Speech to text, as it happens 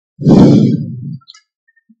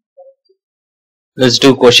Let's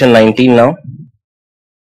do question 19 now.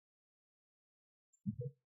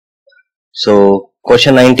 So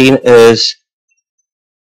question 19 is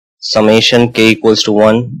summation k equals to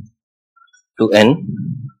 1 to n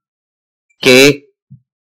k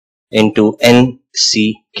into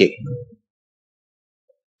nck.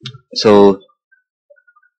 So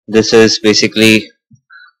this is basically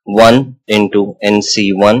 1 into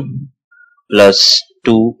nc1 plus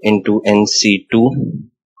 2 into nc2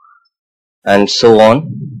 and so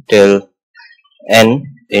on till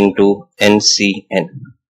n into ncn.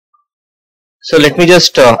 So let me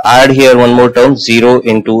just add here one more term, 0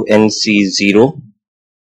 into nc0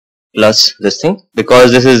 plus this thing.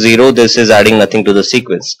 Because this is 0, this is adding nothing to the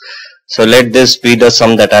sequence. So let this be the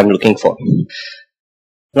sum that I am looking for.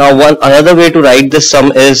 Now another way to write this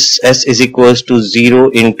sum is s is equals to 0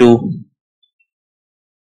 into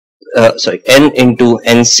n into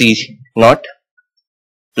nc naught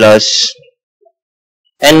plus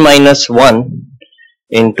n minus 1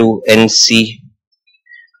 into nc1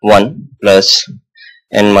 plus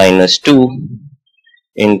n minus 2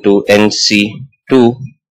 into nc2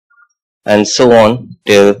 and so on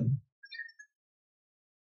till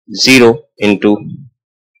 0 into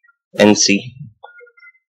ncn.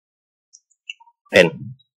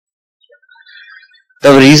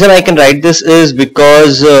 The reason I can write this is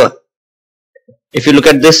because if you look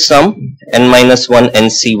at this sum n minus 1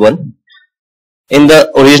 nc1, in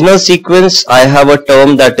the original sequence I have a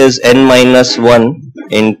term that is n minus 1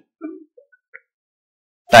 in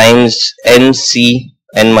times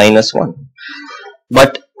ncn minus 1,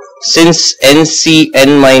 but since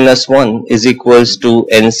ncn minus 1 is equals to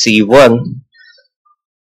nc1,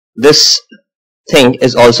 this thing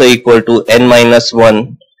is also equal to n minus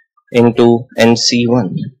 1 into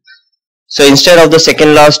nc1. So instead of the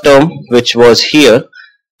second last term which was here,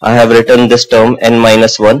 I have written this term n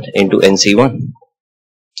minus 1 into nc1.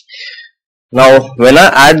 Now when I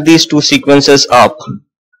add these two sequences up,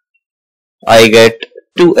 I get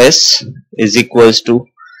 2s is equals to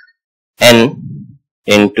n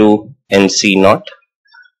into nc0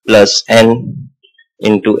 plus n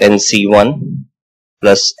into nc1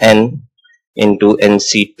 plus n into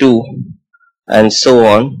nc2 and so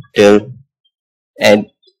on till n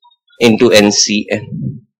into ncn.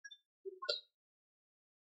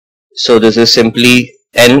 So this is simply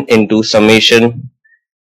n into summation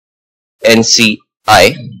nci,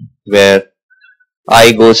 where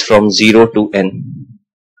I goes from 0 to n,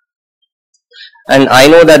 and I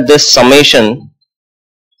know that this summation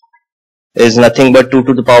is nothing but 2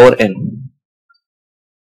 to the power n.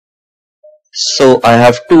 So I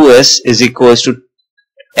have 2s is equals to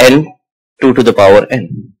n 2 to the power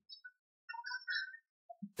n.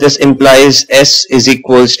 This implies s is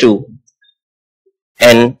equals to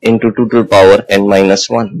n into 2 to the power n minus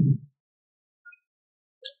 1.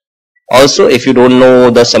 Also, if you don't know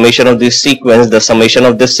the summation of this sequence, the summation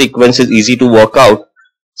of this sequence is easy to work out.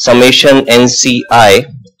 Summation nci,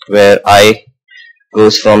 where I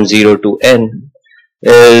goes from 0 to n,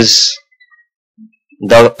 is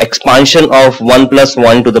the expansion of 1 plus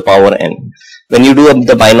 1 to the power n. When you do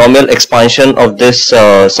the binomial expansion of this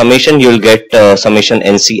summation, you will get summation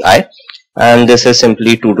nci, and this is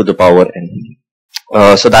simply 2 to the power n.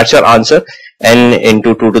 So that's your answer, n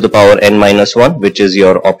into 2 to the power n minus 1, which is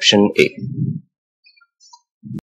your option A.